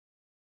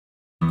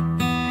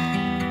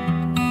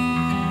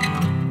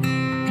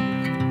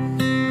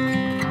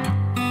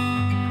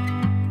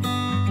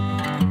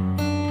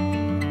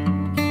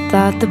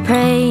Thought the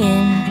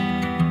praying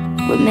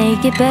would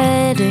make it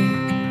better,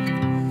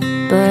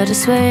 but I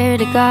swear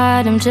to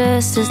God I'm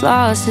just as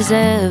lost as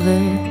ever.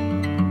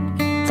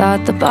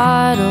 Thought the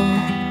bottle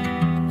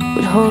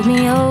would hold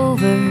me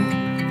over.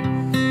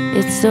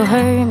 It still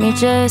hurt me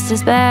just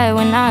as bad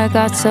when I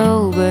got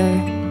sober.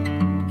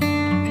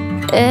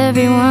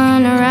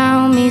 Everyone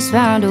around me's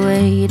found a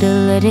way to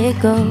let it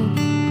go,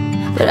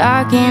 but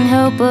I can't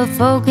help but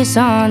focus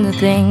on the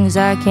things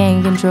I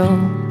can't control.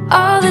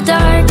 All the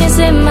darkness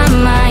in my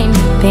mind,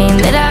 pain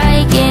that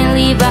I can't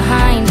leave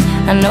behind.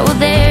 I know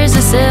there's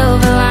a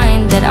silver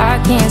line that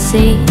I can't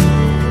see.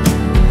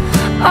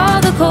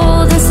 All the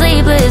cold and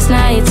sleepless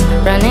nights,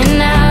 running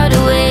out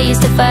of ways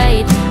to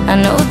fight. I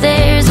know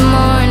there's a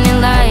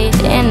morning light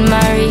in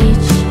my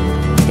reach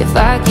if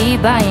I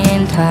keep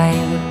buying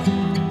time.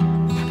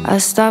 I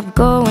stopped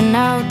going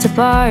out to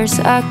bars,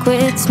 I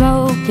quit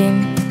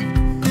smoking.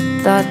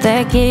 Thought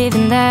that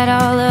giving that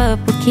all up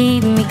would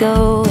keep me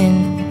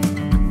going.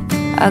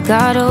 I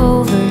got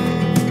over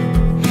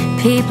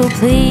people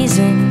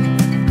pleasing.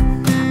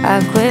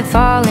 I quit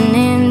falling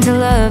into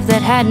love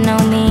that had no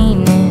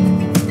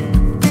meaning.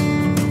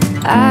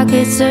 I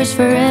could search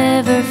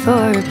forever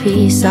for a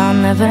peace I'll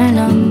never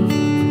know,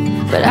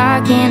 but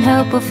I can't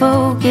help but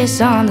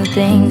focus on the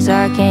things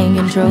I can't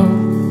control.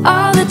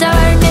 All the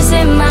darkness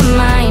in my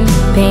mind,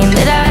 pain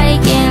that I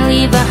can't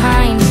leave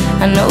behind.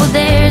 I know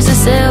there's a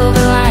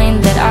silver line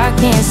that I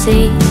can't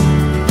see.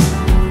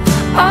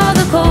 All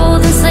the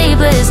cold and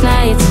sleepless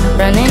nights,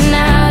 running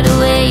out of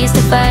ways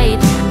to fight.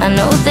 I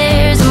know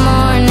there's a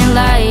morning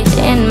light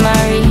in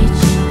my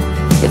reach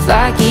if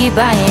I keep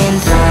buying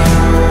time.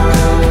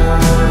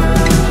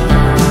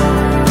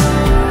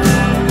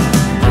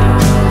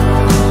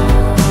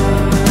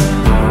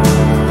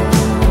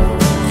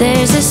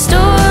 There's a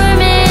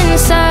storm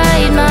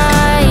inside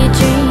my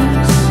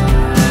dreams.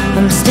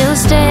 I'm still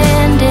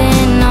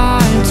standing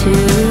on 2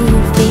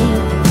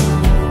 feet.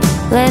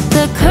 Let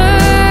the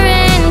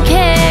current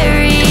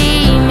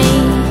carry me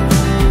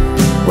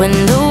when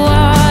the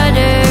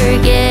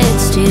water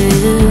gets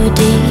too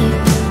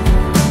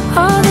deep.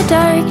 All the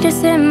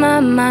darkness in my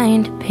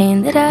mind,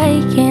 pain that I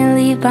can't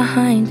leave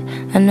behind.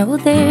 I know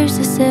there's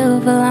a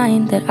silver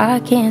line that I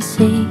can't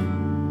see.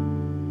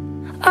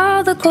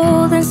 All the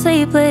cold and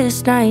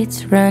sleepless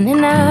nights,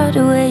 running out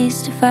of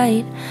ways to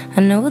fight.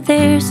 I know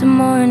there's a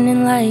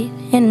morning light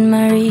in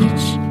my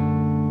reach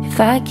if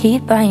I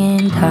keep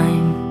buying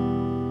time.